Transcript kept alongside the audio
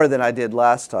Than I did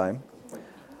last time.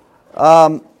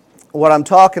 What I'm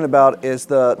talking about is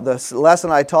the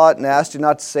lesson I taught and asked you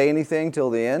not to say anything till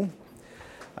the end.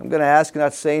 I'm going to ask you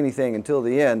not to say anything until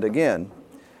the end again.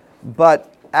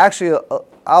 But actually,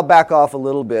 I'll back off a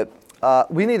little bit.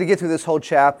 We need to get through this whole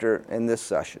chapter in this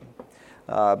session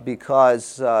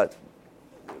because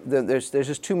there's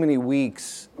just too many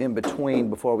weeks in between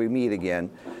before we meet again.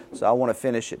 So I want to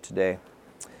finish it today.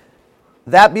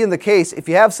 That being the case, if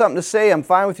you have something to say, I'm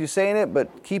fine with you saying it,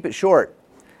 but keep it short.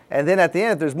 And then at the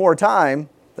end, if there's more time,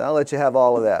 then I'll let you have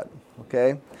all of that,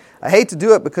 okay? I hate to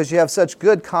do it because you have such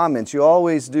good comments. You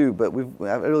always do, but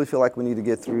I really feel like we need to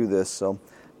get through this, so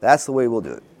that's the way we'll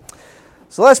do it.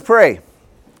 So let's pray.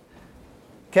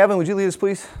 Kevin, would you lead us,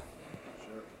 please?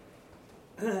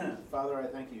 Sure. Father, I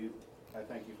thank you. I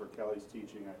thank you for Kelly's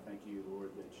teaching. I thank you,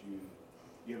 Lord, that you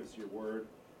give us your word.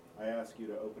 I ask you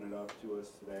to open it up to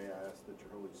us today. I ask that your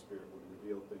Holy Spirit would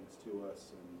reveal things to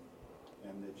us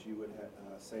and that you would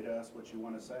say to us what you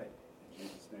want to say. In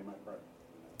Jesus' name I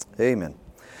pray. Amen.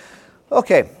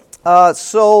 Okay,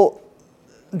 so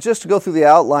just to go through the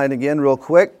outline again real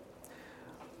quick.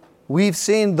 We've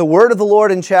seen the word of the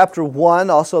Lord in chapter 1,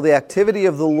 also the activity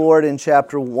of the Lord in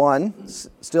chapter 1.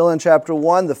 Still in chapter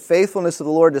 1, the faithfulness of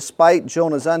the Lord despite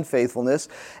Jonah's unfaithfulness.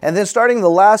 And then starting in the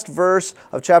last verse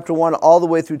of chapter 1 all the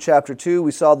way through chapter 2,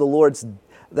 we saw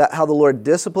how the Lord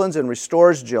disciplines and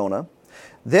restores Jonah.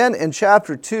 Then in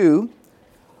chapter 2,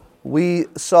 we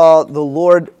saw the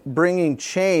Lord bringing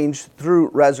change through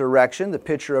resurrection, the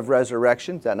picture of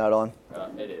resurrection. Is that not on?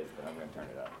 It is, but I'm going to turn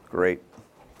it up. Great.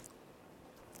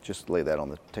 Just lay that on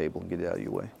the table and get it out of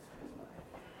your way.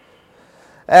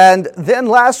 And then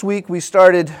last week we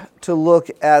started to look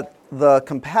at the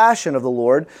compassion of the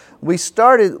Lord. We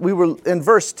were in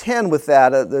verse 10 with that.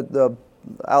 The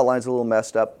outline's a little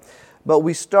messed up. But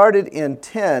we started in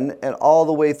 10 and all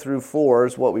the way through 4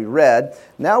 is what we read.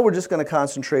 Now we're just going to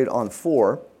concentrate on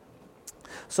 4.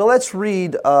 So let's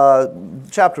read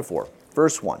chapter 4,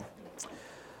 verse 1.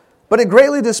 But it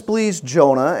greatly displeased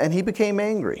Jonah, and he became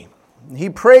angry. He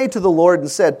prayed to the Lord and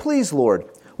said, "Please, Lord,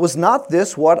 was not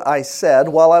this what I said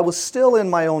while I was still in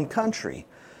my own country?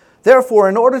 Therefore,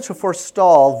 in order to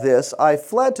forestall this, I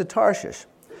fled to Tarshish.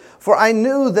 For I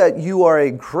knew that you are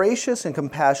a gracious and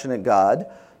compassionate God,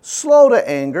 slow to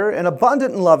anger and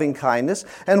abundant in loving kindness,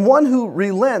 and one who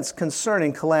relents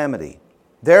concerning calamity.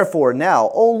 Therefore now,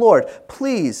 O Lord,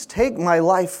 please take my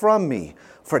life from me,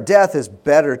 for death is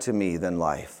better to me than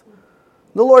life."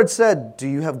 The Lord said, "Do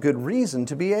you have good reason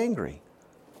to be angry?"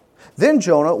 Then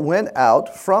Jonah went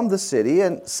out from the city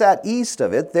and sat east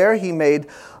of it. There he made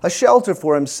a shelter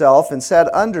for himself and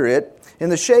sat under it in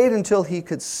the shade until he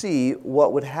could see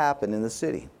what would happen in the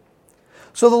city.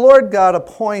 So the Lord God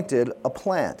appointed a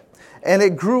plant, and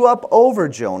it grew up over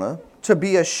Jonah to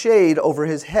be a shade over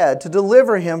his head to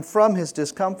deliver him from his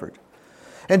discomfort.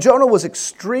 And Jonah was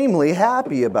extremely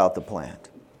happy about the plant.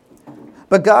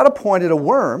 But God appointed a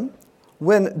worm.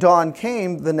 When dawn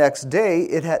came the next day,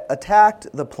 it had attacked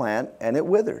the plant and it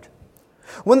withered.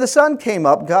 When the sun came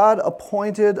up, God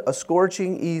appointed a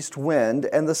scorching east wind,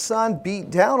 and the sun beat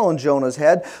down on Jonah's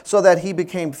head so that he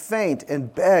became faint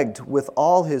and begged with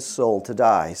all his soul to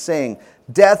die, saying,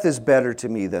 "Death is better to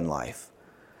me than life."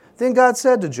 Then God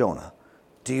said to Jonah,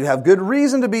 "Do you have good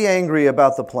reason to be angry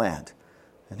about the plant?"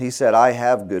 And he said, "I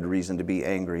have good reason to be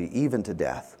angry, even to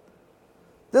death."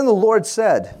 Then the Lord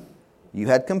said, "You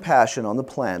had compassion on the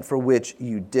plant for which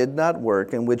you did not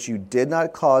work and which you did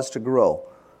not cause to grow,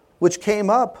 which came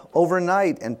up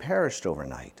overnight and perished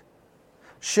overnight.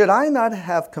 Should I not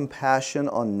have compassion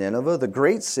on Nineveh, the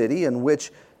great city in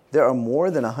which there are more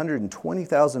than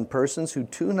 120,000 persons who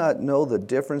do not know the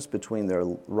difference between their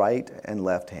right and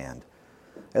left hand,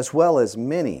 as well as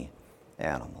many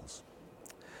animals?"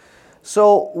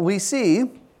 So we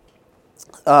see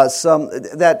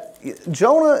that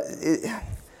Jonah...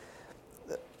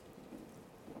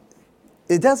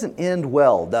 It doesn't end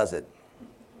well, does it?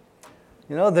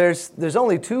 You know, there's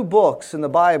only 2 books in the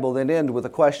Bible that end with a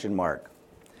question mark.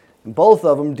 And both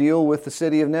of them deal with the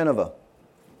city of Nineveh.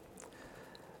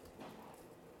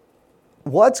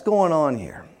 What's going on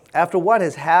here? After what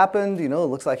has happened, it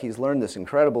looks like he's learned this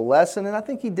incredible lesson, and I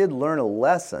think he did learn a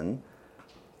lesson,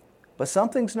 but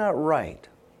something's not right.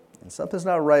 And something's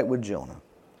not right with Jonah.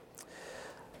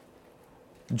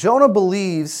 Jonah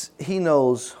believes he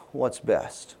knows what's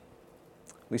best.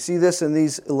 We see this in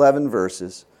these 11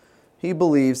 verses. He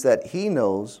believes that he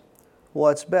knows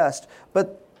what's best.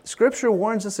 But Scripture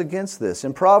warns us against this.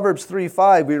 In Proverbs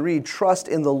 3:5, we read, "Trust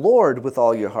in the Lord with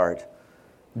all your heart.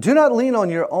 Do not lean on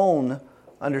your own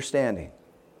understanding."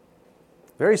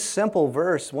 Very simple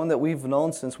verse, one that we've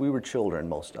known since we were children,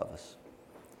 most of us.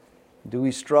 Do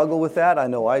we struggle with that? I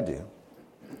know I do.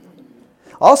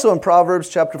 Also in Proverbs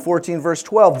chapter 14, verse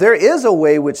 12, there is a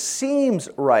way which seems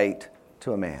right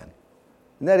to a man.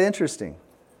 Isn't that interesting?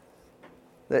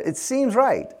 It seems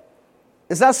right.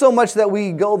 It's not so much that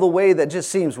we go the way that just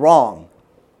seems wrong,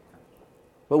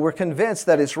 but we're convinced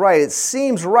that it's right. It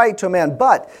seems right to a man,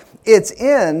 but its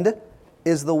end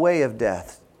is the way of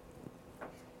death.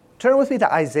 Turn with me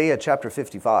to Isaiah chapter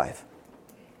 55.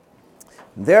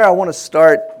 There I want to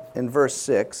start in verse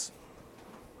 6.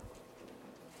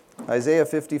 Isaiah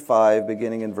 55,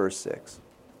 beginning in verse 6.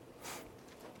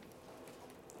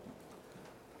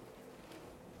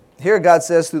 Here God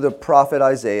says through the prophet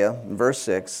Isaiah, in verse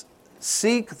 6,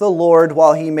 "Seek the Lord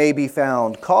while he may be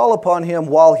found. Call upon him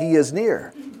while he is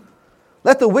near.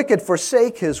 Let the wicked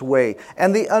forsake his way,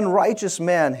 and the unrighteous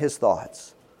man his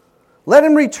thoughts. Let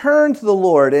him return to the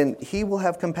Lord, and he will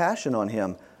have compassion on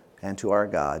him, and to our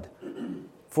God.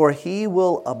 For he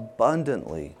will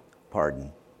abundantly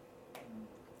pardon.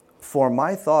 For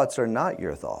my thoughts are not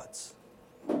your thoughts,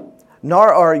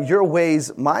 nor are your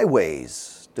ways my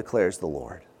ways, declares the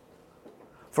Lord.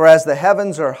 For as the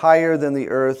heavens are higher than the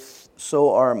earth,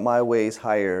 so are my ways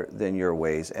higher than your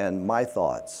ways, and my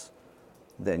thoughts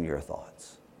than your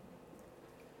thoughts."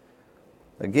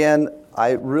 Again,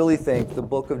 I really think the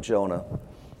book of Jonah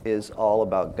is all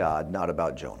about God, not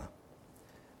about Jonah.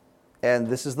 And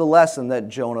this is the lesson that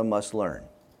Jonah must learn,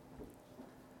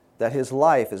 that his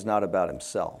life is not about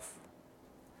himself.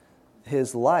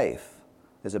 His life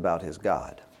is about his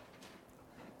God.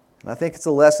 And I think it's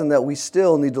a lesson that we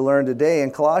still need to learn today.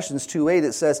 In Colossians 2:8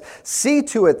 it says, "See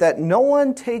to it that no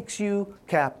one takes you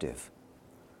captive."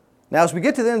 Now as we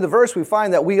get to the end of the verse, we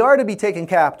find that we are to be taken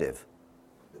captive,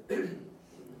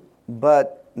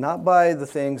 but not by the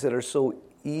things that are so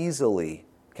easily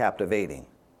captivating.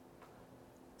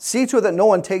 See to it that no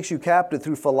one takes you captive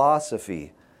through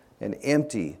philosophy and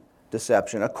empty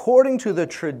deception, according to the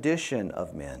tradition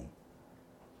of men,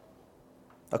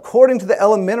 according to the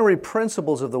elementary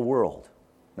principles of the world.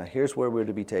 Now here's where we're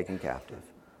to be taken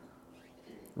captive,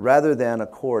 rather than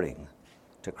according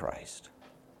to Christ.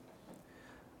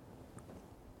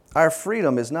 Our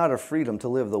freedom is not a freedom to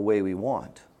live the way we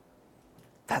want.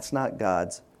 That's not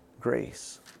God's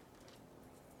grace.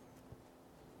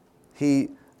 Jonah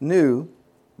knew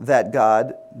that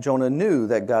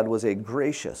God was a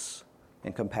gracious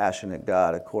and compassionate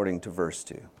God, according to verse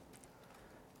 2.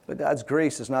 But God's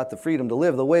grace is not the freedom to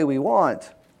live the way we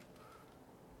want.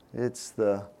 It's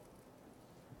the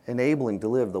enabling to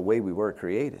live the way we were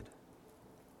created.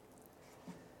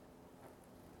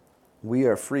 We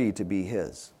are free to be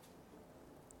His.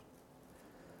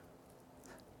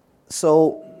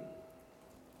 So,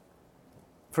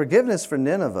 forgiveness for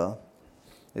Nineveh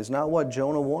is not what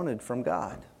Jonah wanted from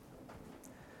God.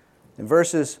 In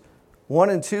verses 1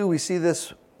 and 2, we see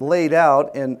this laid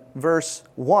out. In verse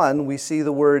 1, we see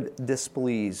the word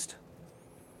displeased.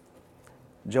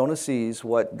 Jonah sees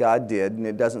what God did, and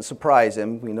it doesn't surprise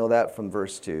him. We know that from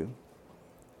verse 2.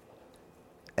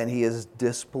 And he is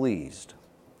displeased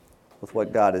with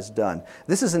what God has done.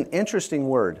 This is an interesting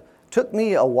word. It took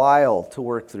me a while to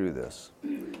work through this.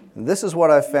 And this is what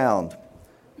I found.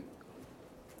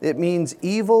 It means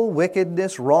evil,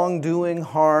 wickedness, wrongdoing,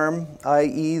 harm,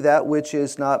 i.e. that which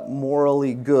is not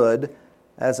morally good,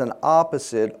 as an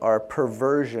opposite or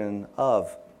perversion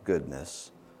of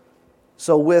goodness.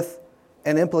 So with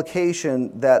an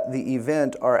implication that the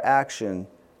event or action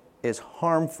is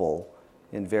harmful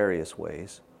in various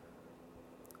ways.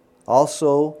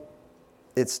 Also,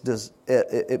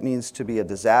 it means to be a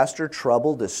disaster,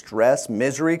 trouble, distress,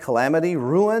 misery, calamity,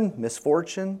 ruin,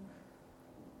 misfortune,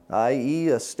 i.e.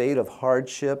 a state of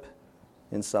hardship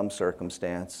in some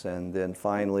circumstance. And then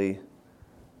finally,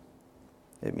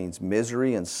 it means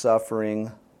misery and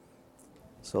suffering.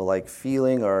 So like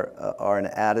feeling or an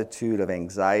attitude of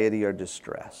anxiety or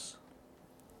distress.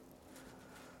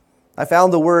 I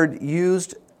found the word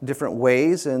used different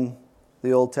ways in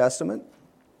the Old Testament.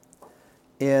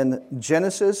 In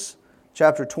Genesis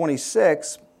chapter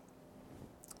 26,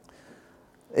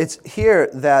 it's here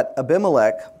that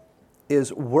Abimelech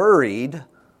is worried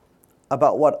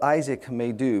about what Isaac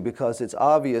may do, because it's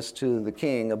obvious to the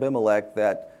king Abimelech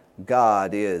that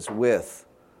God is with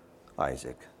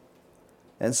Isaac.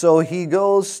 And so he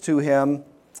goes to him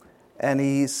and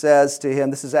he says to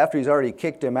him, this is after he's already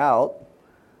kicked him out,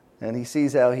 and he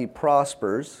sees how he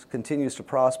prospers, continues to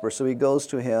prosper. So he goes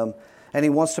to him and he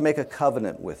wants to make a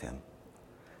covenant with him.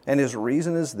 And his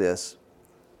reason is this,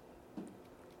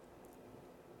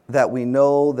 that we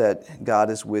know that God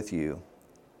is with you.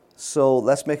 So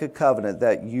let's make a covenant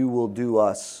that you will do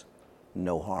us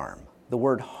no harm. The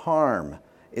word harm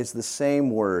is the same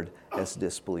word as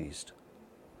displeased.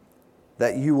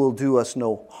 That you will do us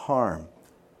no harm.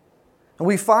 And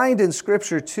we find in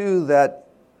Scripture, too, that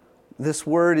this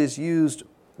word is used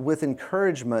with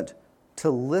encouragement to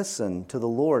listen to the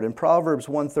Lord. In Proverbs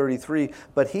 1:33,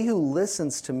 but he who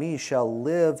listens to me shall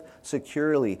live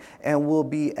securely and will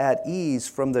be at ease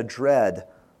from the dread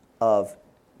of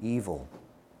evil.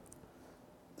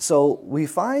 So we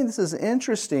find this is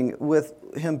interesting with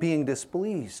him being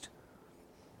displeased.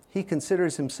 He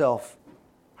considers himself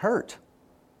hurt,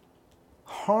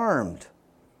 harmed,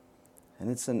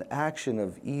 and it's an action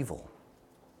of evil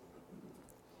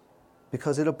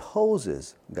because it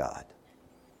opposes God.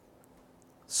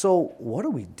 So what do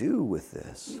we do with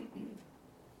this?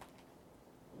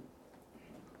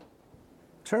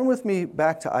 Turn with me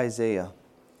back to Isaiah.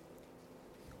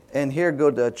 And here go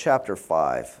to chapter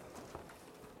 5.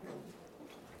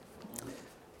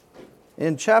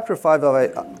 In chapter 5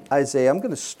 of Isaiah, I'm going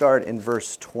to start in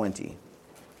verse 20.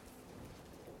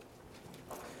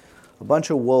 A bunch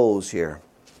of woes here.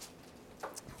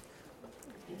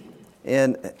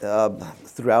 And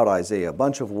throughout Isaiah, a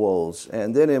bunch of woes.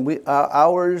 And then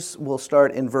ours will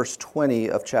start in verse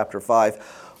 20 of chapter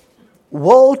 5.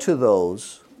 Woe to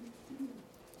those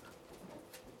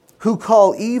who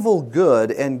call evil good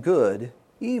and good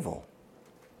evil,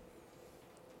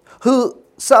 who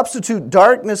substitute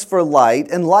darkness for light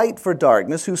and light for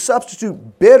darkness, who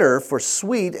substitute bitter for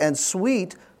sweet and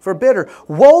sweet for bitter.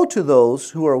 Woe to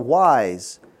those who are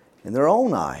wise in their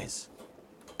own eyes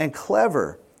and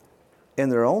clever in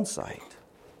their own sight.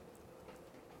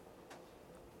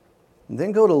 And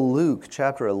then go to Luke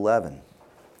chapter 11.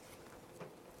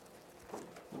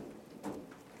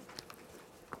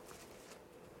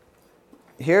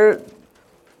 Here,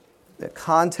 the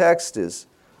context is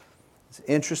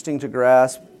interesting to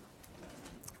grasp.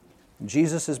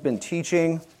 Jesus has been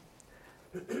teaching,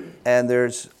 and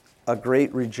there's a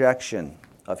great rejection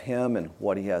of him and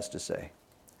what he has to say.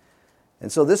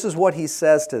 And so this is what he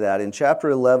says to that in chapter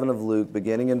 11 of Luke,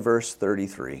 beginning in verse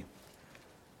 33.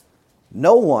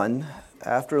 No one,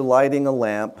 after lighting a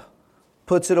lamp,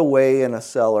 puts it away in a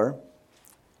cellar,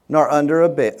 nor under a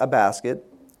basket,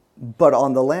 but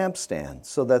on the lampstand,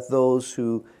 so that those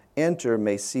who enter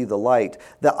may see the light.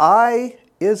 The eye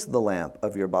is the lamp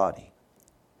of your body.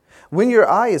 When your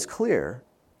eye is clear,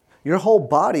 your whole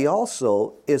body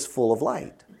also is full of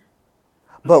light.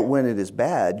 But when it is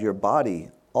bad, your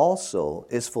body also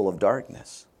is full of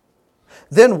darkness.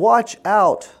 Then watch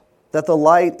out that the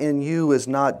light in you is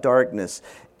not darkness.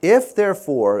 If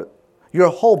therefore your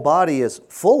whole body is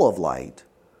full of light,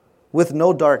 with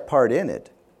no dark part in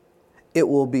it, it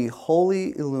will be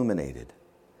wholly illuminated,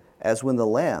 as when the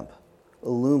lamp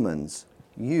illumines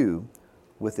you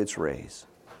with its rays.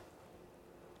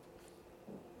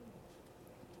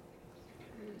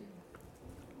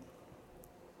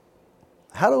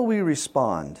 How do we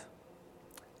respond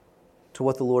to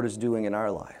what the Lord is doing in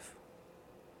our life?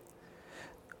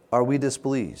 Are we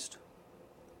displeased?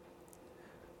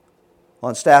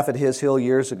 On staff at His Hill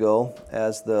years ago,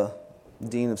 as the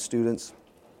dean of students,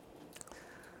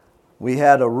 we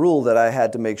had a rule that I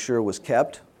had to make sure was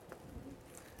kept.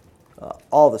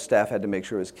 All the staff had to make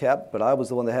sure it was kept, but I was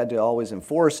the one that had to always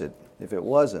enforce it if it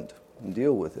wasn't and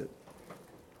deal with it.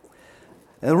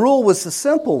 And the rule was a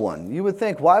simple one. You would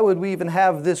think, why would we even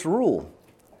have this rule?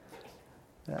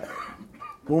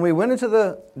 When we went into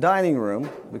the dining room,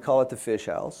 we call it the fish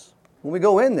house. When we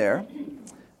go in there,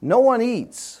 no one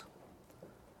eats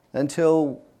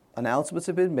until announcements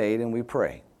have been made and we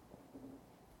pray.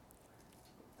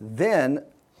 Then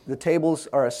the tables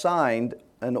are assigned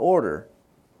an order.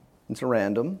 It's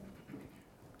random.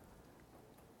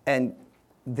 And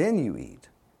then you eat.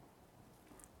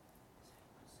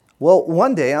 Well,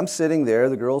 one day I'm sitting there.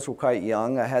 The girls were quite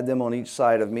young. I had them on each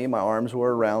side of me. My arms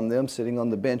were around them, sitting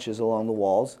on the benches along the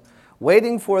walls,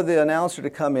 waiting for the announcer to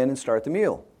come in and start the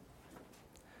meal.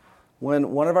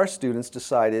 When one of our students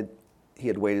decided he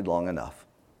had waited long enough.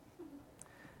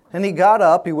 And he got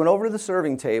up, he went over to the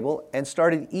serving table and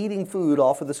started eating food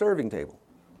off of the serving table.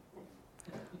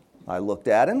 I looked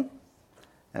at him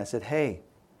and I said, hey,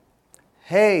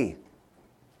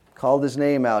 called his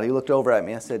name out. He looked over at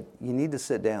me. I said, you need to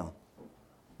sit down.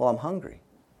 Well, I'm hungry.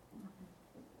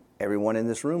 Everyone in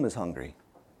this room is hungry.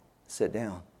 Sit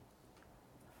down.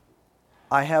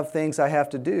 I have things I have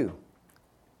to do.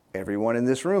 Everyone in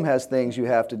this room has things you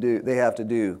have to do. They have to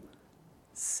do.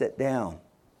 Sit down.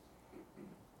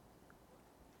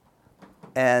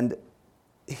 And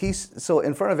so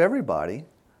in front of everybody,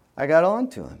 I got on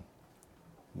to him,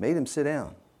 made him sit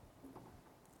down.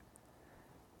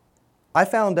 I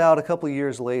found out a couple of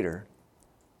years later,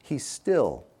 he's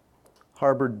still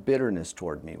harbored bitterness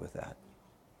toward me with that.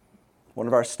 One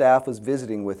of our staff was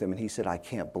visiting with him, and he said, I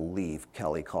can't believe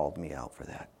Kelly called me out for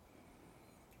that.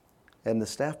 And the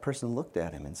staff person looked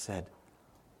at him and said,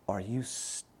 are you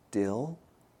still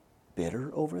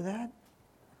bitter over that?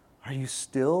 Are you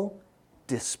still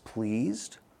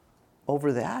displeased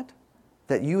over that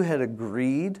you had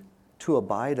agreed to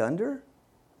abide under?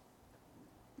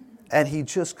 And he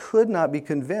just could not be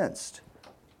convinced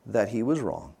that he was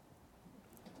wrong.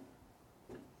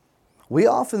 We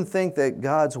often think that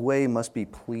God's way must be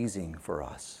pleasing for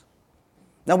us.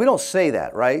 Now, we don't say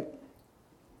that, right?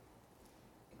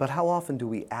 But how often do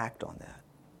we act on that?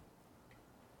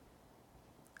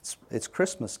 It's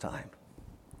Christmas time.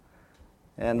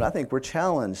 And I think we're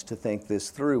challenged to think this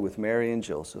through with Mary and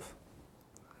Joseph.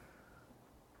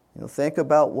 Think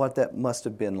about what that must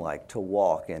have been like to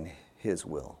walk in His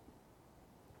will,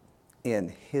 in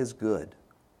His good,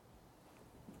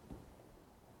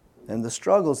 and the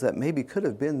struggles that maybe could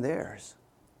have been theirs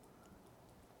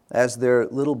as their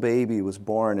little baby was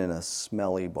born in a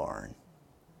smelly barn.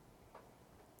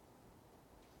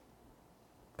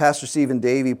 Pastor Stephen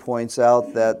Davey points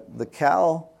out that the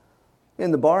cow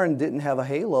in the barn didn't have a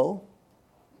halo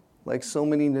like so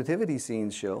many nativity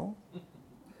scenes show.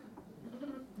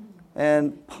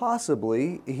 And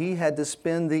possibly he had to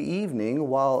spend the evening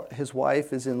while his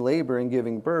wife is in labor and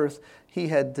giving birth, he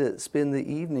had to spend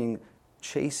the evening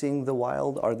chasing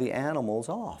the animals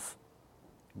off.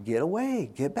 Get away,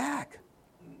 get back.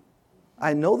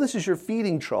 I know this is your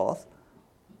feeding trough.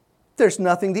 There's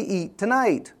nothing to eat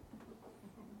tonight.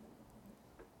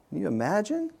 Can you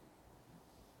imagine?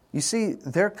 You see,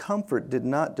 their comfort did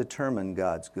not determine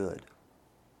God's good.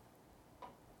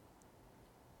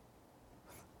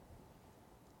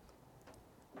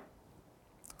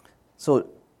 So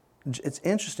it's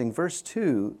interesting, verse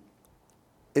 2,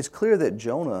 it's clear that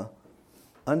Jonah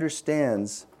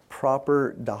understands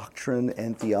proper doctrine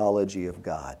and theology of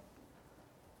God.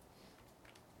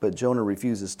 But Jonah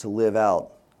refuses to live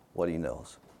out what he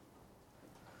knows.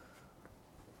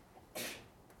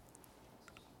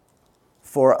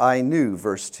 For I knew,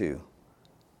 verse 2,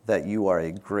 that you are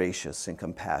a gracious and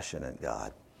compassionate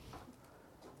God.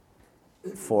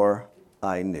 For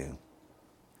I knew.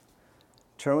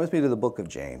 Turn with me to the book of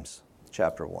James,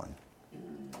 chapter 1.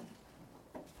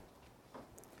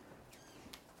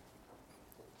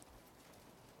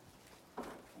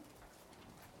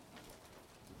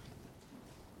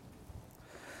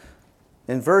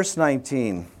 In verse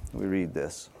 19, we read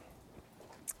this.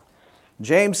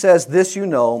 James says, "This you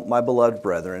know, my beloved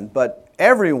brethren, but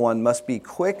everyone must be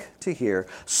quick to hear,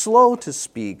 slow to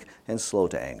speak, and slow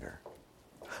to anger.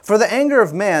 For the anger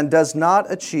of man does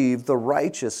not achieve the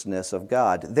righteousness of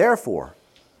God. Therefore,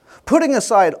 putting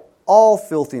aside all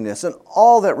filthiness and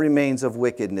all that remains of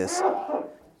wickedness,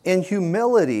 in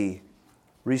humility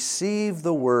receive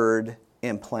the word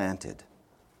implanted,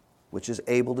 which is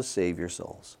able to save your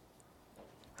souls.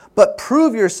 But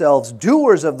prove yourselves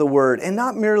doers of the word, and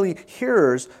not merely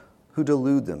hearers who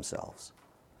delude themselves.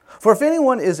 For if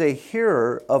anyone is a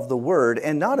hearer of the word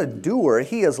and not a doer,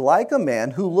 he is like a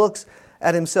man who looks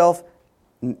at his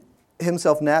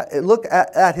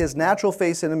natural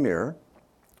face in a mirror.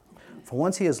 For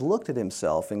once he has looked at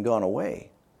himself and gone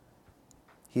away,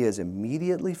 he has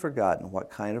immediately forgotten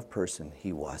what kind of person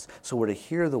he was." So we're to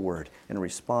hear the word and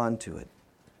respond to it.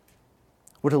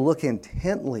 We're to look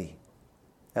intently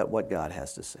at what God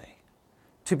has to say.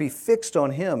 To be fixed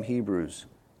on Him, Hebrews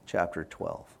chapter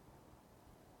 12.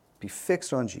 Be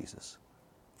fixed on Jesus.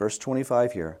 Verse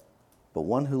 25 here, "But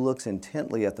one who looks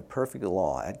intently at the perfect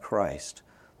law, at Christ,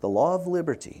 the law of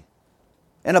liberty,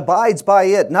 and abides by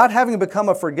it, not having become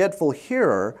a forgetful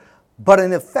hearer, but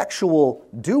an effectual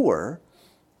doer,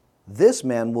 this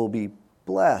man will be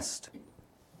blessed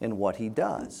in what he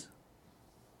does."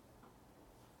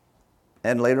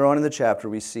 And later on in the chapter,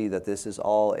 we see that this is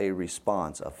all a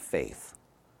response of faith.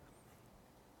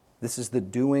 This is the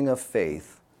doing of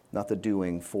faith, not the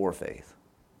doing for faith.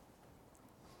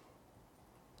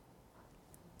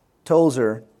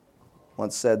 Tozer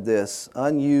once said this: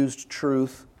 "Unused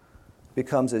truth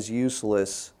becomes as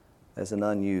useless as an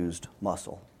unused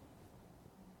muscle."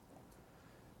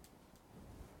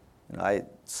 And I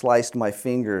sliced my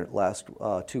finger last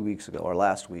week,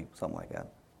 something like that,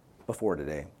 before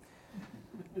today.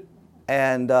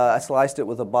 And I sliced it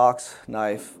with a box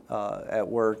knife at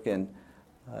work, and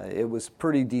it was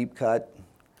pretty deep cut.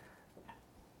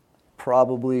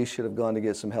 Probably should have gone to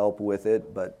get some help with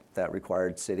it, but that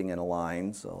required sitting in a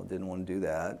line, so didn't want to do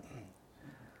that.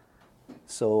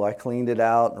 So I cleaned it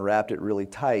out and wrapped it really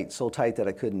tight, so tight that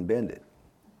I couldn't bend it.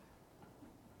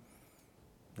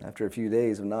 After a few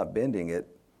days of not bending it,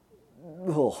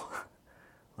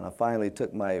 when I finally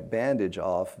took my bandage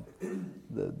off,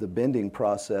 the bending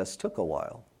process took a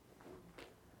while.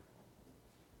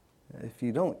 If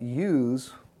you don't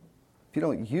use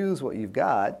what you've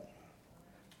got,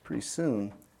 pretty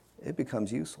soon it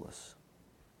becomes useless.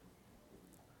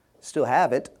 Still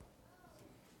have it,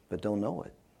 but don't know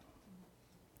it.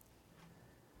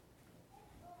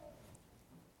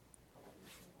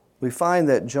 We find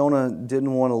that Jonah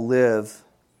didn't want to live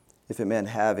if it meant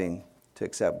having to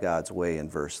accept God's way in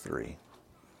verse 3.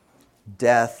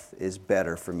 Death is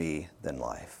better for me than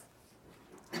life.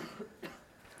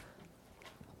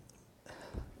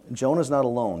 Jonah's not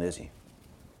alone, is he?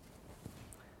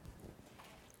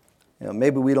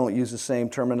 Maybe we don't use the same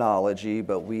terminology,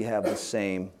 but we have the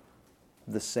same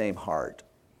heart.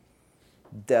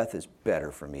 Death is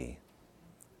better for me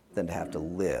than to have to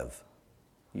live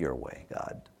your way,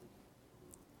 God.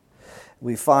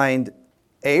 We find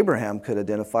Abraham could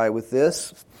identify with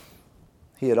this.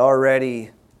 He had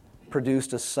already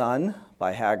produced a son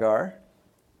by Hagar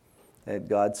that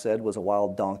God said was a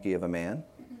wild donkey of a man.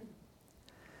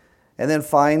 And then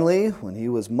finally, when he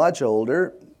was much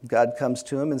older, God comes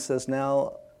to him and says,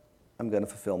 now I'm going to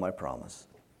fulfill my promise.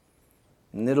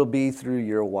 And it'll be through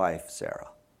your wife, Sarah.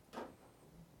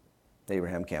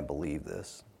 Abraham can't believe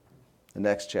this. The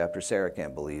next chapter, Sarah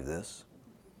can't believe this.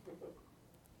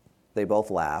 They both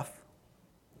laugh.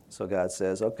 So God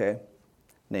says, okay,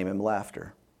 name him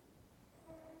Laughter.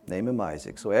 Name him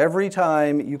Isaac. So every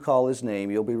time you call his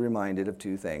name, you'll be reminded of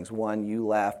two things. One, you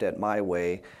laughed at my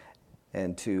way.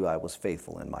 And two, I was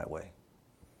faithful in my way.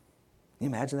 Can you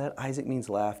imagine that? Isaac means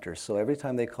laughter. So every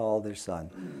time they call their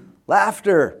son,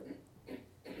 Laughter,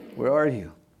 where are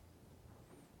you?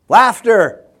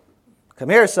 Laughter, come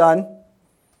here, son.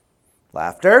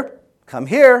 Laughter, come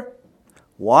here.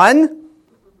 1,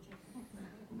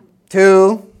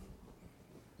 2,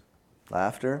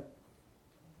 Laughter,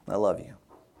 I love you.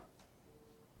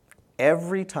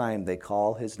 Every time they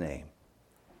call his name,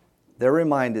 they're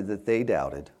reminded that they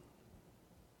doubted.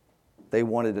 They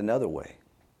wanted another way.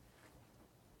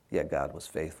 Yet God was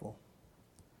faithful.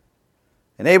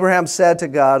 And Abraham said to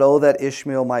God, oh, that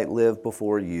Ishmael might live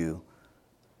before you.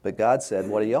 But God said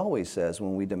what he always says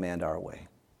when we demand our way.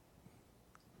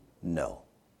 No.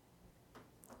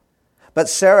 But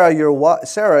Sarah, your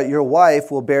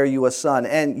wife, will bear you a son,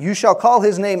 and you shall call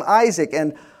his name Isaac,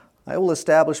 and I will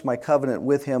establish my covenant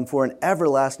with him for an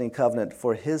everlasting covenant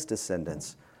for his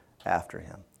descendants after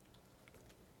him.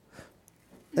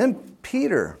 Then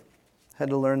Peter had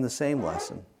to learn the same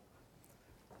lesson.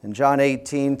 In John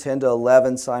 18, 10 to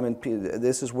 11, Simon Peter,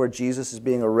 this is where Jesus is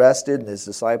being arrested, and his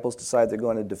disciples decide they're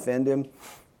going to defend him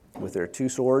with their 2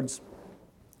 swords.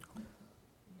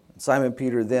 Simon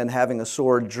Peter then, having a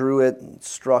sword, drew it and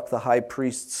struck the high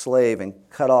priest's slave and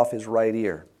cut off his right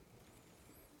ear.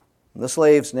 And the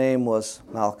slave's name was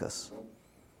Malchus.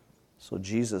 So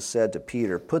Jesus said to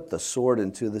Peter, put the sword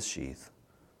into the sheath.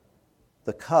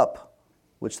 The cup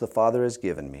which the Father has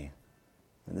given me,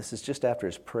 and this is just after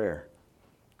his prayer,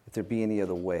 if there be any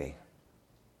other way,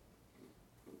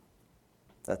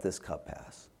 let this cup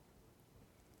pass.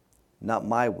 Not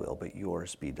my will, but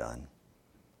yours be done.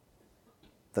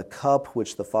 The cup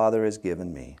which the Father has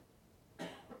given me,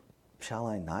 shall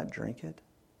I not drink it?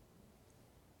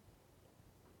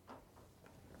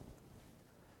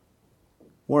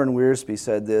 Warren Wiersbe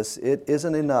said this, it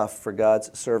isn't enough for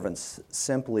God's servants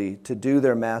simply to do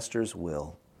their master's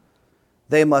will.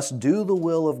 They must do the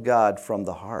will of God from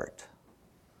the heart.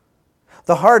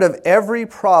 The heart of every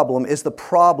problem is the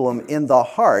problem in the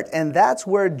heart, and that's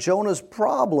where Jonah's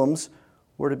problems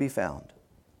were to be found.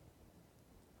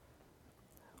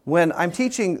 When I'm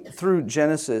teaching through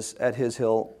Genesis at His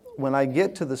Hill, when I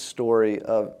get to the story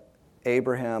of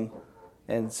Abraham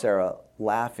and Sarah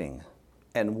laughing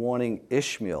and wanting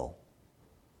Ishmael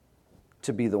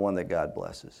to be the one that God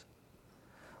blesses,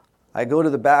 I go to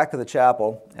the back of the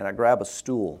chapel and I grab a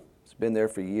stool. It's been there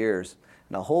for years.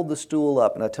 And I hold the stool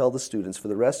up and I tell the students, for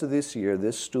the rest of this year,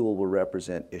 this stool will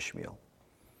represent Ishmael.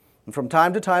 And from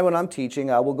time to time when I'm teaching,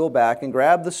 I will go back and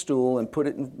grab the stool and put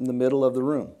it in the middle of the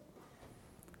room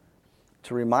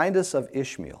to remind us of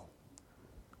Ishmael.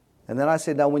 And then I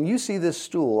say, now when you see this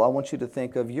stool, I want you to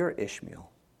think of your Ishmael.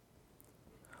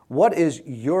 What is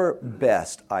your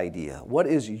best idea? What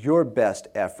is your best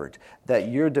effort that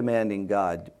you're demanding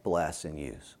God bless and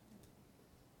use?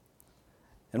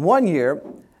 And one year,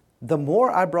 the more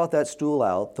I brought that stool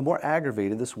out, the more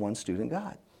aggravated this one student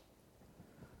got.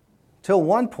 Till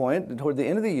one point, toward the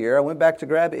end of the year, I went back to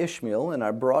grab Ishmael and I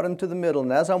brought him to the middle.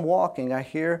 And as I'm walking, I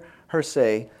hear her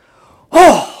say,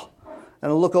 "Oh!"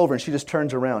 And I look over and she just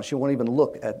turns around. She won't even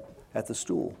look at the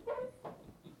stool.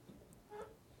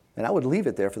 And I would leave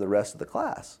it there for the rest of the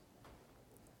class.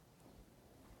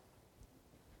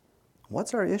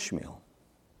 What's our Ishmael?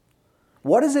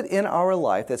 What is it in our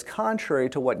life that's contrary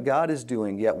to what God is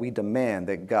doing, yet we demand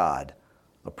that God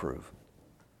approve?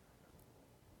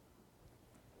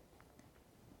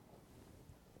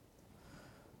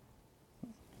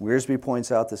 Wiersbe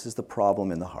points out this is the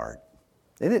problem in the heart.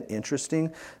 Isn't it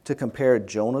interesting to compare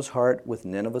Jonah's heart with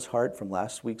Nineveh's heart from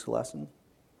last week's lesson?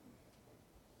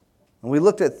 And we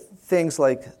looked at things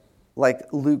like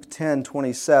Luke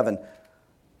 10:27,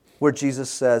 where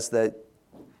Jesus says that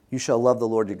you shall love the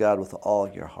Lord your God with all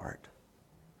your heart,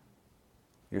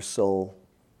 your soul,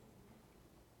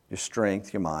 your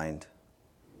strength, your mind.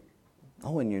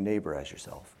 Oh, and your neighbor as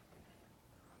yourself.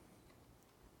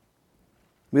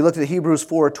 We looked at Hebrews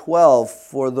 4:12,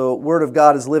 for the word of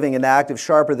God is living and active,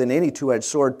 sharper than any two-edged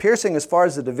sword, piercing as far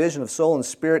as the division of soul and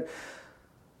spirit,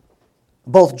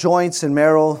 both joints and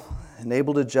marrow, and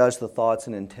able to judge the thoughts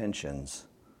and intentions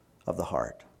of the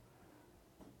heart.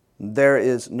 There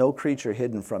is no creature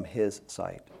hidden from his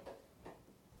sight.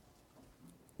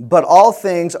 But all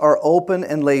things are open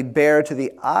and laid bare to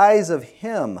the eyes of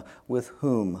him with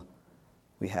whom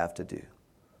we have to do.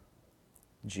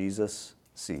 Jesus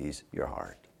sees your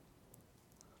heart.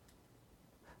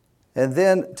 And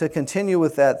then to continue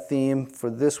with that theme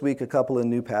for this week, a couple of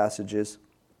new passages.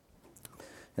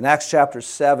 In Acts chapter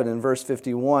 7 and verse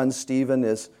 51, Stephen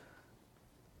is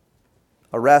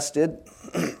arrested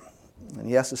and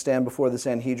he has to stand before the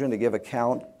Sanhedrin to give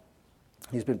account.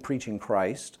 He's been preaching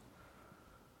Christ.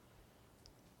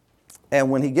 And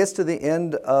when he gets to the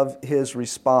end of his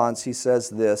response, he says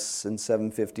this in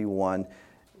 751,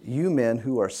 you men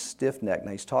who are stiff-necked,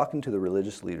 now he's talking to the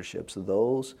religious leadership, so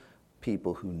those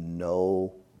people who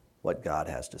know what God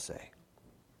has to say.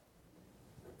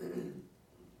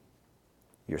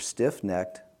 You're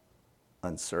stiff-necked,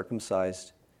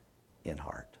 uncircumcised in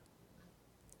heart.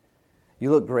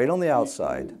 You look great on the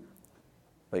outside,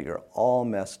 but you're all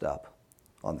messed up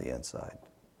on the inside.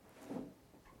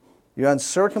 You're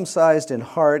uncircumcised in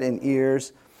heart and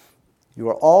ears. You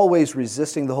are always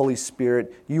resisting the Holy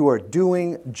Spirit. You are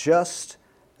doing just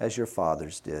as your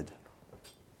fathers did.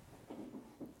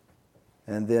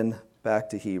 And then back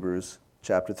to Hebrews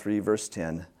chapter 3, verse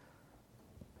 10.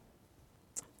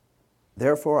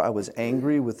 Therefore I was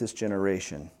angry with this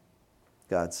generation,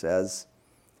 God says.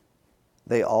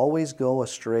 They always go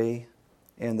astray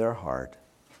in their heart.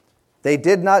 They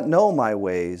did not know my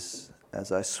ways,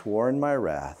 as I swore in my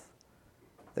wrath.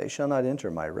 They shall not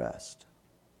enter my rest.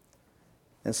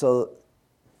 And so,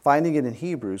 finding it in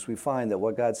Hebrews, we find that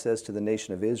what God says to the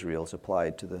nation of Israel is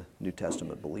applied to the New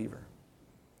Testament believer.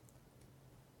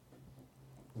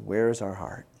 Where is our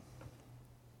heart?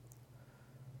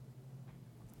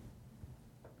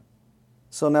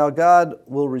 So now God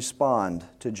will respond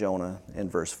to Jonah in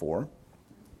verse 4.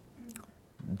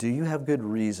 Do you have good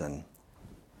reason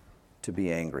to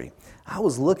be angry? I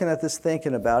was looking at this,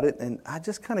 thinking about it, and I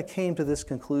just kind of came to this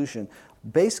conclusion.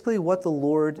 Basically, what the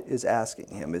Lord is asking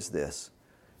him is this.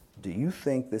 Do you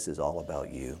think this is all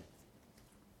about you?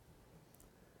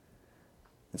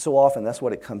 And so often, that's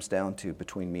what it comes down to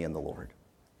between me and the Lord.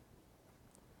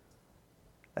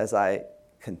 As I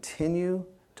continue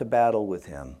to battle with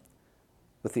him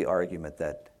with the argument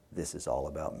that this is all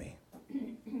about me.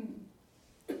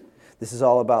 This is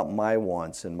all about my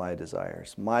wants and my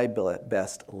desires, my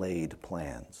best laid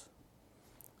plans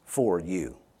for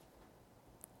you.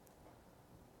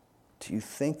 Do you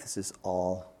think this is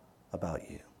all about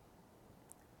you?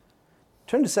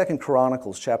 Turn to 2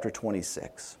 Chronicles chapter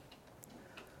 26.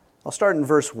 I'll start in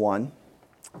verse 1,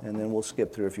 and then we'll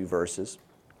skip through a few verses.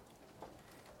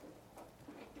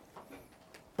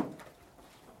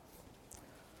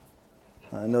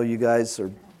 I know you guys are,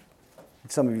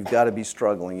 some of you have got to be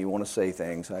struggling. You want to say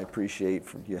things. I appreciate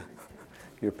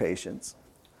your patience.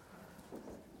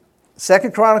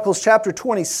 2 Chronicles chapter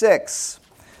 26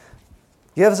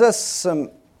 gives us some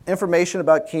information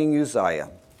about King Uzziah.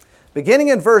 Beginning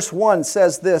in verse 1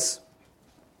 says this,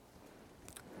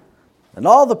 and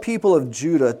all the people of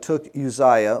Judah took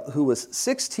Uzziah, who was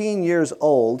 16 years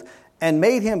old, and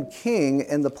made him king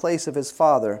in the place of his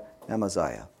father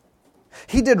Amaziah.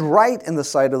 He did right in the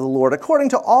sight of the Lord, according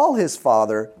to all his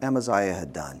father Amaziah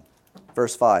had done.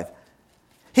 Verse 5.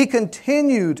 He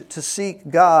continued to seek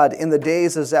God in the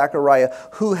days of Zechariah,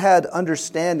 who had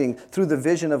understanding through the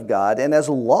vision of God, and as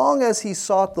long as he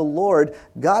sought the Lord,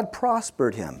 God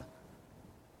prospered him.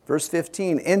 Verse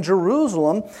 15. In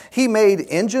Jerusalem, he made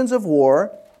engines of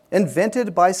war,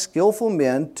 invented by skillful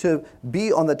men to be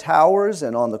on the towers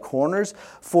and on the corners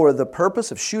for the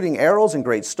purpose of shooting arrows and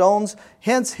great stones.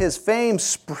 Hence his fame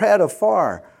spread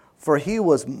afar, for he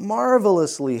was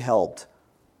marvelously helped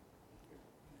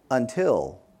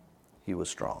until he was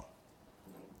strong.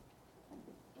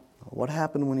 What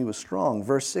happened when he was strong?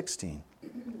 Verse 16.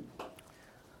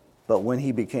 But when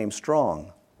he became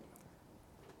strong,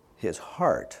 his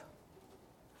heart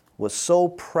was so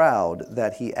proud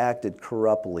that he acted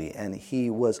corruptly, and he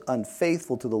was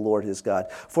unfaithful to the Lord his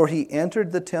God. For he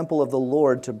entered the temple of the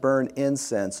Lord to burn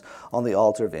incense on the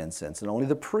altar of incense, and only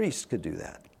the priest could do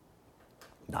that,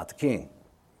 not the king.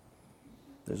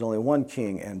 There's only one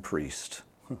king and priest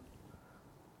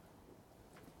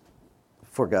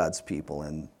for God's people,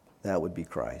 and that would be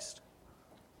Christ.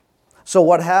 So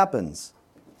what happens?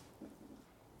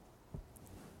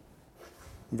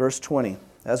 Verse 20.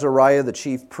 Azariah the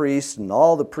chief priest and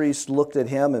all the priests looked at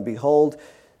him, and behold,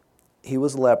 he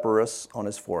was leprous on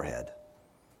his forehead.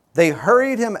 They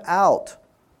hurried him out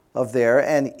of there,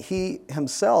 and he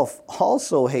himself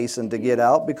also hastened to get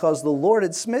out because the Lord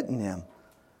had smitten him.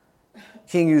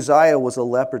 King Uzziah was a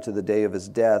leper to the day of his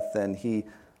death, and he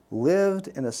lived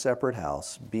in a separate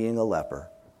house, being a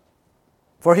leper.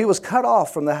 For he was cut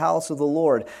off from the house of the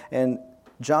Lord, and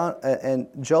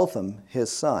Jotham,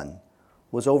 his son,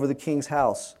 was over the king's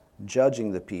house,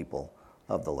 judging the people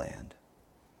of the land.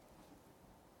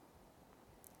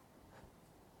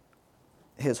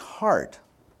 His heart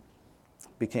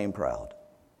became proud,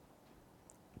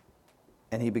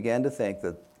 and he began to think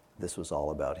that this was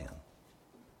all about him.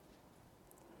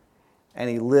 And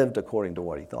he lived according to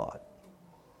what he thought.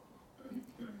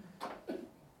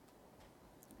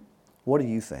 What do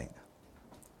you think?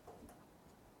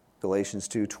 Galatians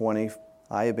 2:20,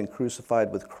 I have been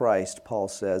crucified with Christ, Paul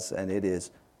says, and it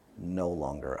is no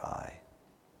longer I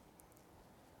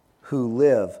who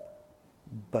live,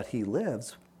 but he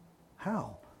lives.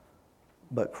 How?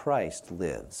 But Christ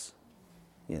lives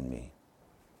in me.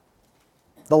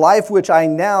 The life which I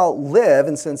now live,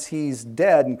 and since he's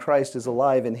dead and Christ is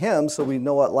alive in him, so we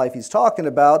know what life he's talking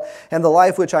about, and the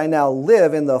life which I now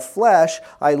live in the flesh,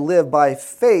 I live by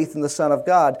faith in the Son of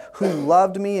God, who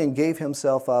loved me and gave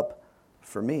himself up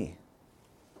for me.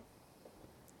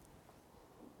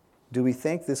 Do we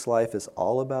think this life is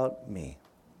all about me?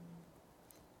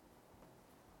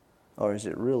 Or is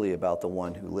it really about the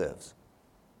one who lives?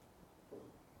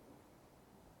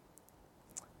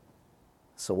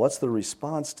 So what's the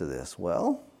response to this?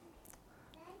 Well,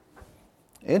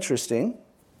 interesting.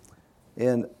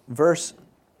 In verse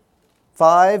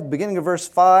 5, beginning of verse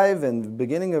 5 and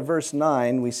beginning of verse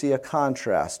 9, we see a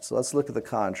contrast. So let's look at the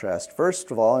contrast.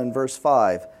 First of all, in verse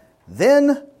 5,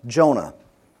 then Jonah.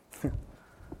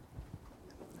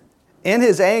 In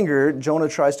his anger, Jonah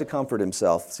tries to comfort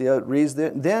himself. See how it reads there?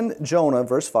 Then Jonah,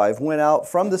 verse 5, went out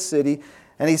from the city,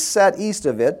 and he sat east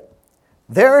of it.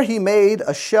 There he made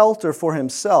a shelter for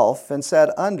himself and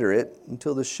sat under it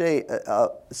until the shade,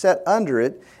 sat under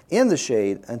it in the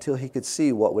shade until he could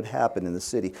see what would happen in the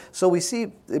city. So we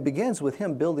see it begins with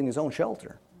him building his own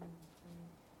shelter.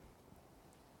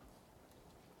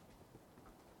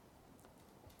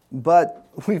 But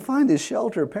we find his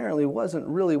shelter apparently wasn't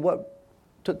really what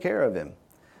took care of him.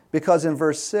 Because in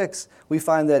verse 6, we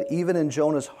find that even in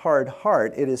Jonah's hard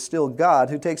heart, it is still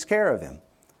God who takes care of him.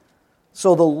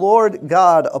 So the Lord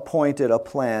God appointed a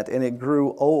plant, and it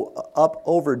grew up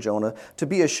over Jonah to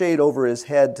be a shade over his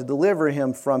head to deliver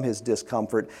him from his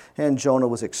discomfort. And Jonah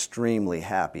was extremely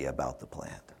happy about the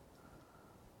plant.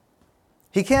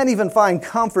 He can't even find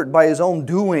comfort by his own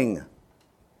doing.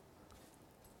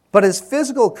 But his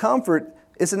physical comfort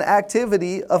is an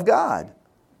activity of God.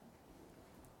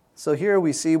 So here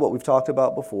we see what we've talked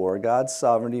about before, God's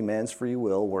sovereignty, man's free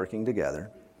will working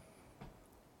together.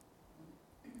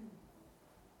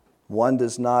 One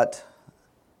does not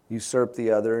usurp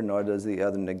the other, nor does the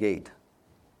other negate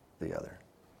the other.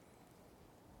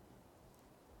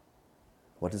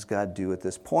 What does God do at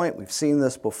this point? We've seen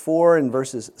this before in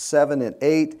verses 7 and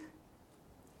 8.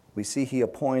 We see he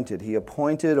appointed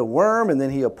a worm, and then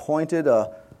he appointed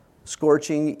a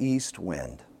scorching east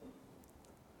wind.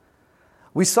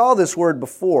 We saw this word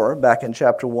before, back in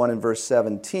chapter 1 and verse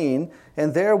 17,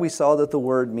 and there we saw that the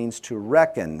word means to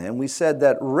reckon. And we said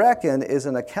that reckon is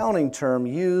an accounting term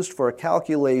used for a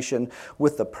calculation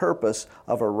with the purpose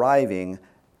of arriving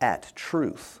at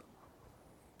truth.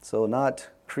 So not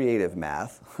creative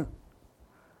math,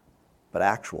 but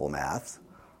actual math.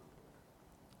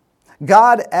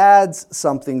 God adds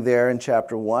something there in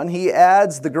chapter 1. He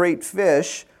adds the great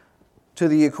fish to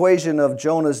the equation of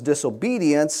Jonah's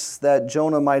disobedience, that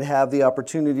Jonah might have the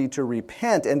opportunity to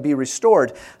repent and be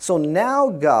restored. So now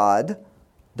God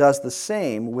does the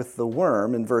same with the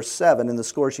worm in verse 7 and the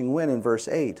scorching wind in verse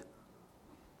 8.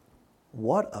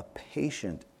 What a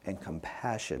patient and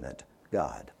compassionate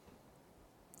God.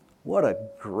 What a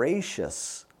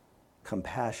gracious,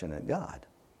 compassionate God.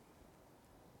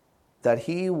 That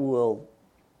He will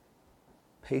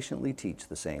patiently teach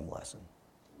the same lesson.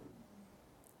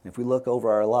 If we look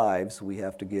over our lives, we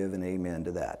have to give an amen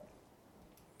to that.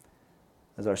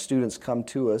 As our students come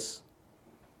to us,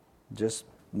 just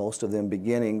most of them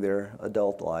beginning their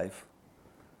adult life,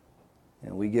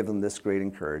 and we give them this great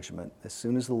encouragement. As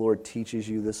soon as the Lord teaches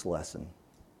you this lesson,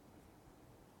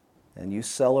 and you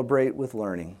celebrate with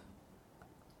learning,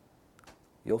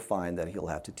 you'll find that He'll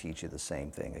have to teach you the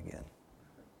same thing again.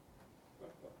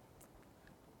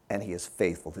 And He is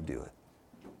faithful to do it.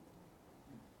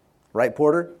 Right,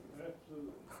 Porter?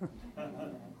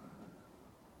 Absolutely.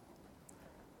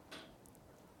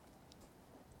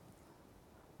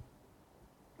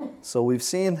 So we've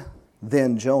seen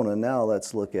then Jonah. Now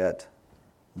let's look at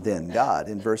then God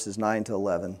in verses 9 to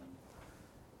 11.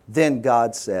 Then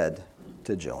God said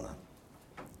to Jonah.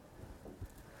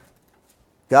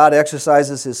 God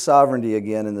exercises His sovereignty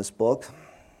again in this book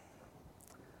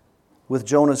with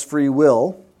Jonah's free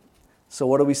will. So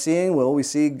what are we seeing? Well, we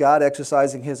see God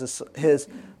exercising His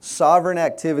sovereign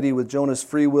activity with Jonah's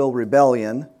free will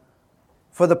rebellion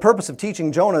for the purpose of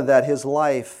teaching Jonah that his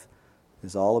life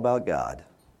is all about God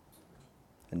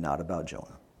and not about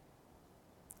Jonah.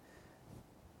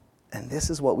 And this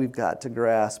is what we've got to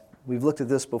grasp. We've looked at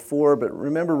this before, but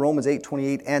remember Romans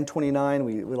 8:28 and 29.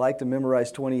 We like to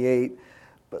memorize 28,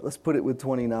 but let's put it with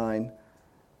 29.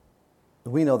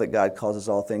 We know that God causes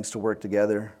all things to work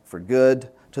together for good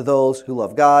to those who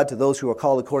love God, to those who are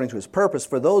called according to His purpose.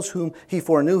 For those whom He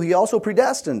foreknew, He also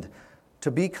predestined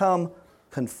to become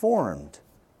conformed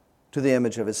to the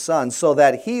image of His Son, so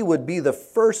that He would be the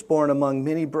firstborn among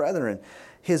many brethren.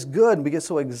 His good, we get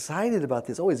so excited about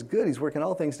this. Oh, He's good. He's working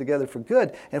all things together for good.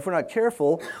 And if we're not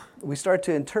careful, we start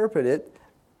to interpret it.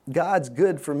 God's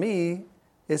good for me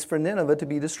is for Nineveh to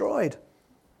be destroyed.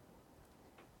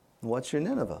 What's your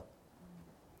Nineveh?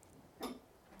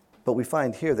 But we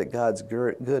find here that God's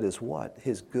good is what?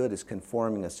 His good is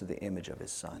conforming us to the image of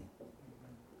His Son.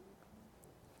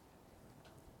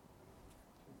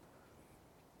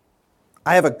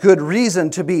 I have a good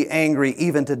reason to be angry,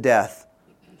 even to death,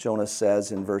 Jonah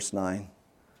says in verse 9.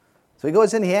 So he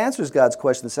goes in, he answers God's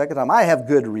question the second time. I have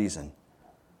good reason.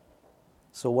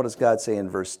 So what does God say in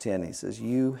verse 10? He says,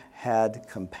 you had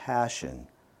compassion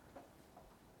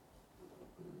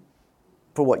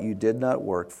for what you did not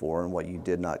work for and what you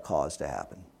did not cause to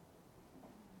happen.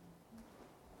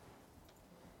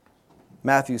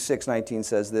 Matthew 6:19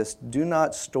 says this, do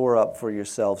not store up for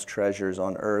yourselves treasures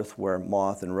on earth where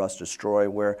moth and rust destroy,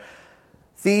 where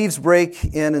thieves break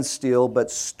in and steal,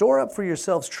 but store up for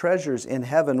yourselves treasures in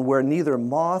heaven where neither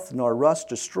moth nor rust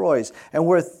destroys, and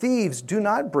where thieves do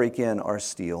not break in or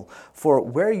steal. For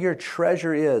where your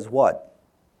treasure is, what?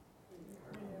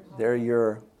 There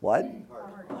your, what?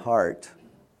 Heart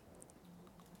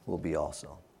will be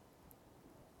also.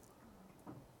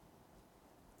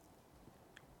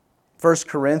 1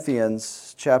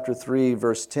 Corinthians chapter 3,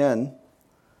 verse 10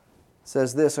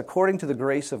 says this, according to the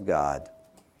grace of God,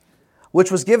 which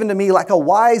was given to me like a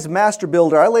wise master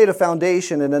builder, I laid a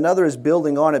foundation and another is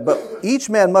building on it, but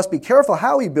each man must be careful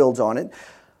how he builds on it,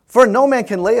 for no man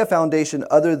can lay a foundation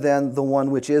other than the one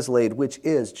which is laid, which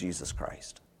is Jesus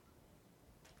Christ.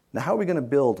 Now, how are we going to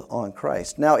build on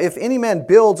Christ? Now, if any man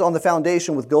builds on the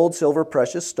foundation with gold, silver,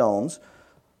 precious stones,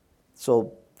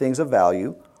 so things of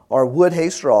value, or wood, hay,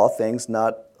 straw, things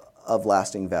not of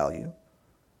lasting value,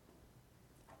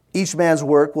 each man's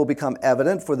work will become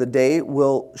evident, for the day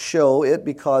will show it,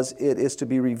 because it is to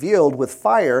be revealed with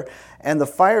fire, and the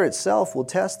fire itself will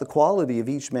test the quality of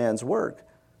each man's work.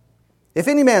 If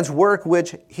any man's work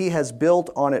which he has built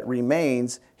on it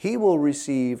remains, he will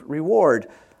receive reward.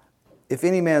 If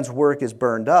any man's work is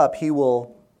burned up, he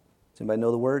will, does anybody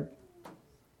know the word?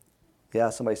 Yeah,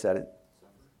 somebody said it.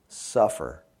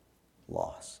 Suffer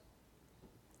loss.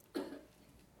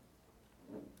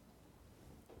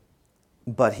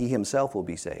 But he himself will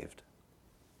be saved.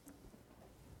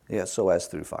 Yes, so as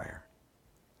through fire.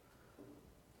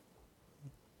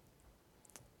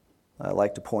 I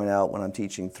like to point out when I'm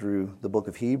teaching through the book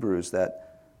of Hebrews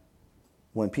that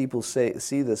when people see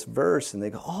this verse and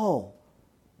they go, oh,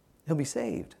 he'll be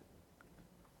saved.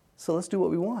 So let's do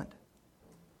what we want.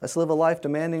 Let's live a life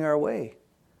demanding our way.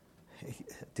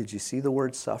 Did you see the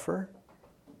word suffer?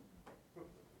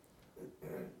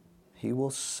 He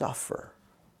will suffer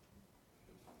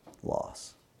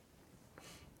loss.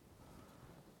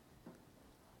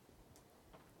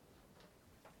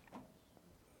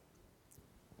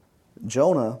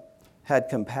 Jonah had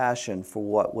compassion for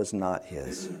what was not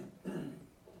his,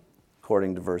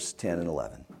 according to verse 10 and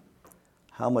 11.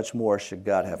 how much more should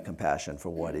God have compassion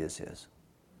for what is his?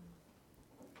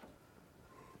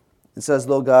 It says,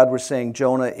 though God were saying,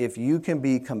 Jonah, if you can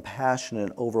be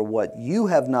compassionate over what you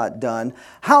have not done,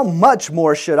 how much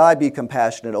more should I be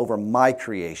compassionate over my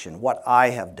creation, what I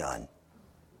have done?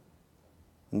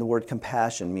 And the word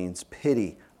compassion means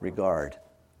pity, regard,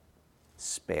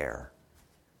 spare.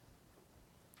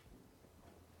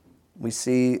 We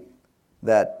see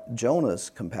that Jonah's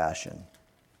compassion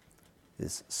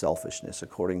is selfishness,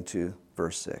 according to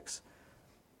verse 6.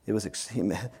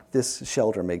 This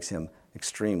shelter makes him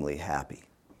extremely happy.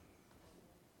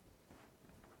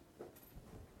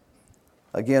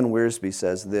 Again, Wiersbe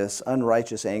says this,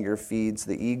 unrighteous anger feeds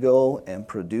the ego and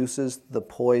produces the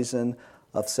poison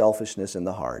of selfishness in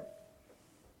the heart.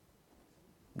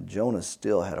 Jonah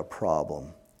still had a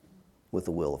problem with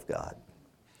the will of God.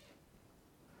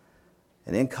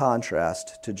 And in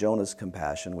contrast to Jonah's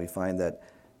compassion, we find that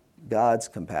God's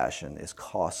compassion is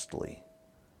costly,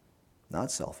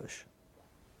 not selfish,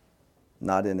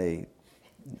 not in a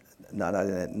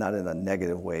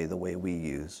negative way, the way we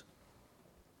use.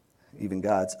 Even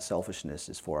God's selfishness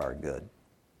is for our good.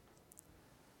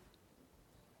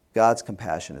 God's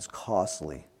compassion is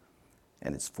costly,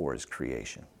 and it's for his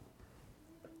creation.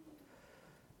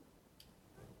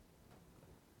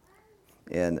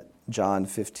 In John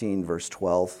 15, verse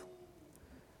 12,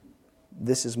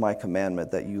 this is my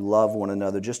commandment, that you love one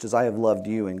another just as I have loved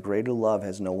you, and greater love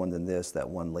has no one than this, that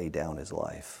one lay down his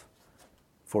life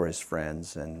for his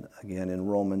friends. And again in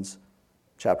Romans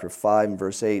chapter 5 and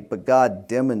verse 8, but God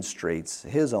demonstrates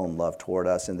his own love toward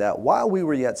us in that while we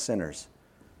were yet sinners,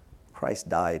 Christ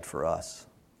died for us.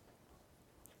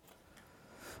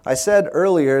 I said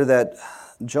earlier that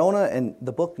Jonah and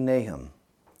the book Nahum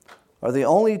are the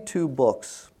only two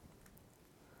books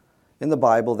in the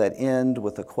Bible that end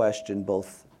with a question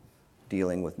both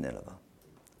dealing with Nineveh.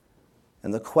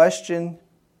 And the question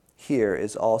here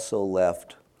is also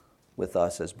left with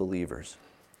us as believers.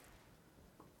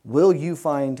 Will you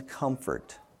find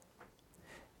comfort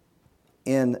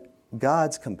in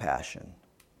God's compassion,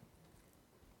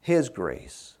 his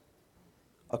grace,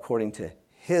 according to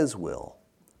his will?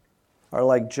 Or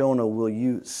like Jonah, will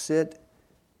you sit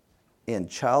in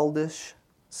childish,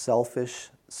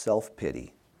 selfish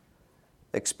self-pity,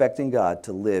 expecting God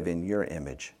to live in your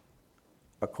image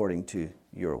according to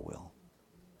your will?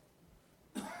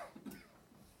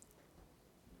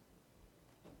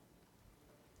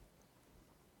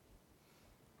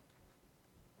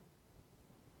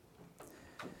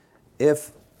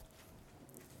 If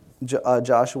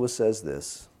Joshua says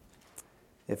this,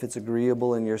 if it's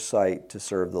agreeable in your sight to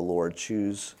serve the Lord,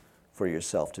 choose for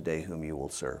yourself today whom you will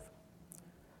serve.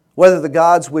 Whether the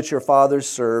gods which your fathers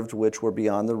served, which were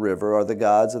beyond the river, or the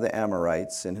gods of the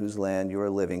Amorites in whose land you are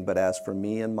living, but as for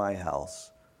me and my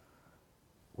house,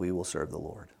 we will serve the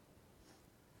Lord.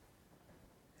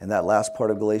 And that last part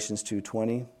of Galatians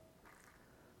 2:20,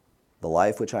 the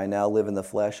life which I now live in the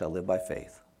flesh, I live by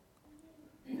faith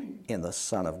in the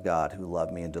Son of God who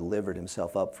loved me and delivered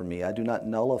himself up for me. I do not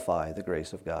nullify the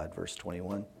grace of God, verse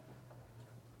 21.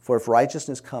 For if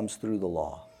righteousness comes through the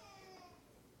law,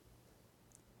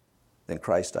 then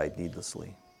Christ died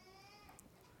needlessly.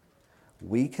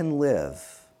 We can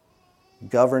live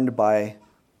governed by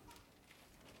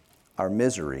our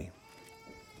misery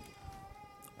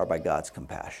or by God's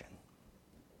compassion.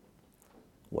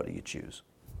 What do you choose?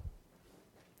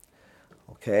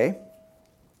 Okay?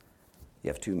 You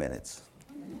have 2 minutes.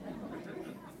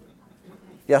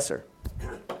 Yes, sir.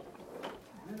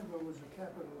 Nineveh was the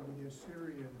capital of the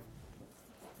Assyrian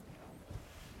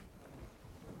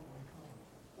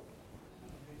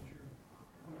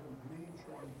one of the major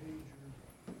armies.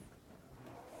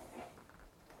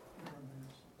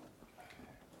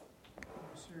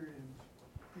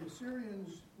 The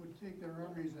Assyrians would take their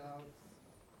armies out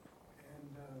and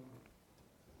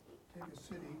take a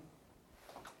city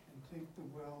and take the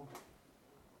wealth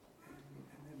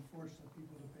and then force the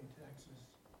people to pay taxes.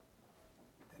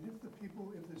 And if the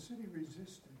city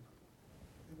resisted,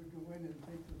 they would go in and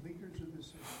take the leaders of the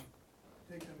city,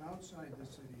 take them outside the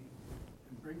city,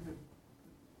 and bring the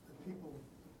people,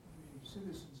 the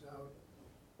citizens out,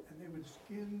 and they would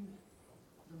skin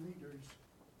the leaders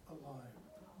alive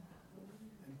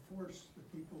and force the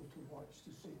people to watch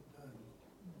to see it done.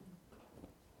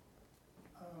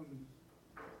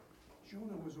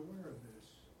 Jonah was aware of this,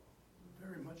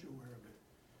 very much aware of it.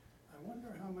 I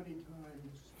wonder how many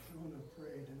times Jonah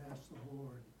prayed and asked the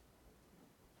Lord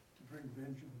to bring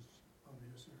vengeance on the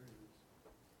Assyrians.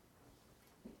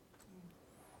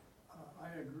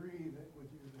 I agree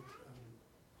with you that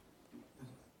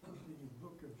the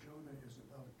book of Jonah is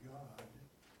about God,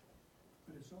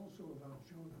 but it's also about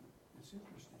Jonah. It's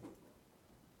interesting.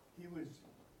 He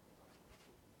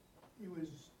was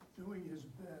doing his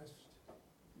best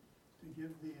to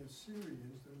give the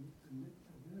Assyrians, the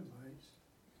Ninevites,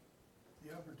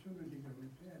 the opportunity to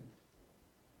repent.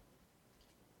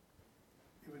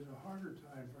 It was a harder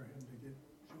time for him to get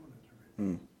Jonah to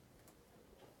repent.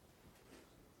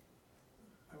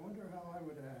 I wonder how I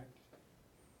would act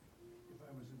if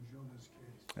I was in Jonah's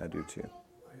case. I do too.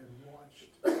 I had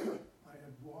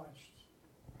watched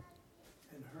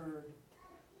and heard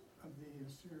of the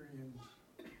Assyrians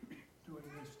doing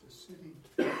this to city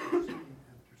after city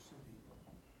after city.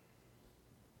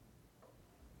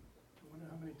 I wonder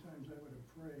how many times I would have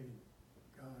prayed,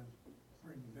 God,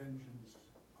 bring vengeance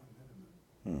on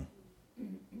Nineveh.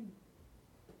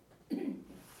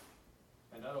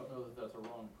 And I don't know that that's a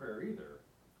wrong prayer either.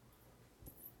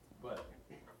 But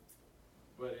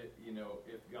it,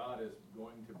 if God is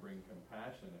going to bring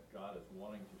compassion, if God is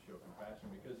wanting to show compassion,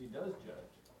 because he does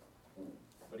judge,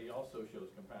 but he also shows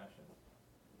compassion.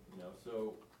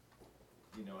 So,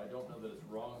 I don't know that it's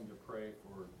wrong to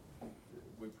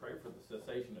we pray for the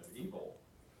cessation of evil,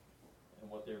 and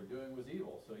what they were doing was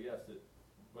evil. So yes,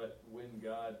 but when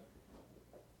God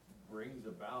brings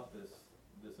about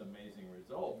this amazing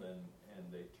result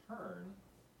and they turn,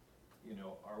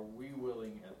 are we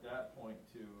willing at that point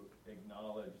to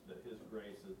acknowledge that his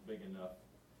grace is big enough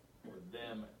for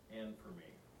them and for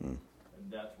me? And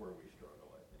that's where we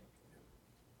struggle, I think.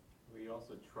 We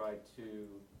also try to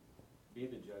be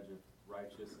the judge of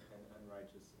righteous and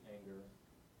unrighteous anger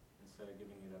instead of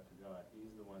giving it up to God.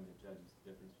 He's the one that judges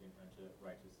the difference between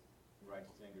righteous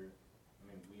anger. I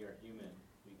mean, we are human.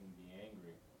 We can be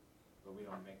angry, but we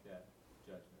don't make that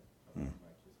judgment of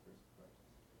righteous versus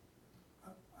righteous.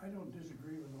 I don't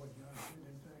disagree with what God did.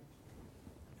 In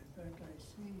fact, I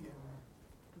see him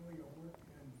doing a work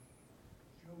in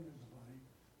Jonah's life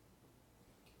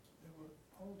that will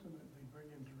ultimately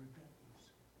bring him to repentance.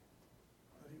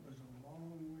 But it was a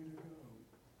long way to go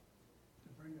to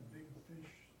bring a big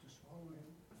fish to swallow him,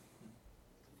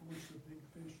 force the big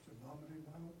fish to vomit him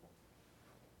out,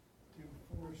 to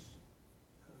force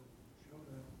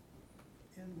Jonah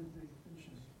in the big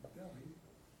fish's belly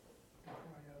to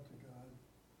cry out to God.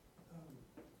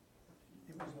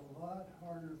 It was a lot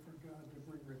harder for God to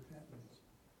bring repentance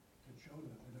to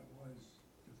Jonah than it was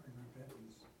to bring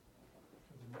repentance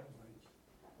to the Ninevites.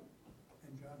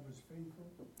 And God was faithful.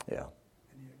 Yeah.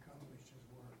 And he accomplished his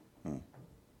work.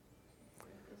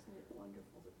 Isn't it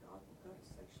wonderful that God will go to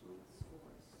such lengths for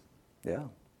us? Yeah.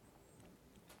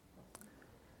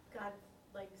 God,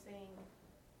 like saying,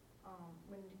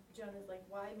 when Jonah's like,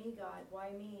 why me, God?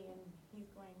 Why me? And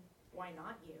he's going, why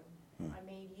not you? I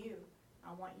made you.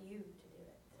 I want you to do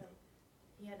it. So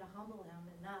he had to humble him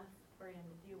enough for him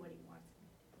to do what he wants him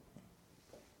to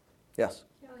do. Yes.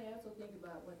 Kelly, I also think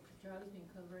about what Charlie's been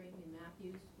covering in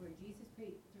Matthew, where Jesus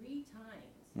prayed 3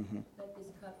 times, let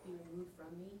this cup be removed from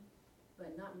me,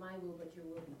 but not my will, but your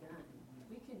will be done.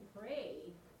 We can pray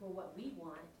for what we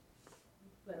want,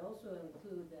 but also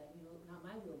include that, not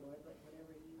my will, Lord, but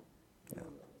whatever your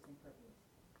will is in purpose.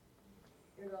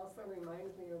 It also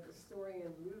reminds me of the story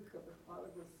in Luke of the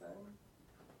prodigal son,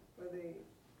 where the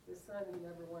son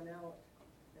never went out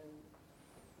and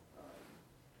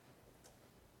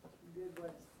did what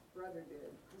his brother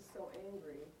did. He's so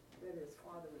angry that his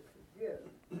father would forgive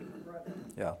his brother.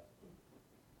 Yeah.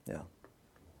 Yeah.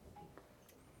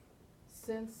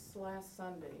 Since last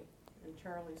Sunday in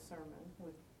Charlie's sermon,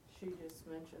 which she just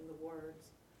mentioned the words,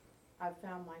 I've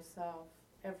found myself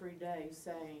every day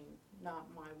saying,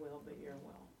 not my will, but your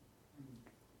will.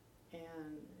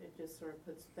 And it just sort of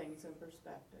puts things in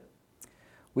perspective.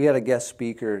 We had a guest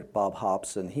speaker, Bob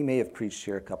Hobson. He may have preached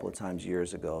here a couple of times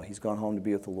years ago. He's gone home to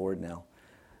be with the Lord now.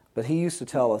 But he used to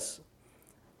tell us,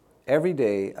 every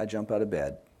day I jump out of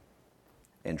bed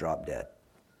and drop dead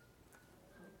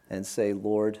and say,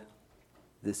 Lord,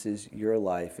 this is your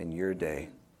life and your day.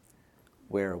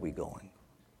 Where are we going?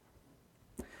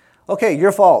 Okay,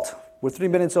 your fault. We're 3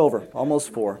 minutes over,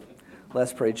 almost 4.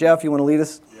 Let's pray. Jeff, you want to lead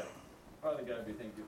us? Yeah. Father God, we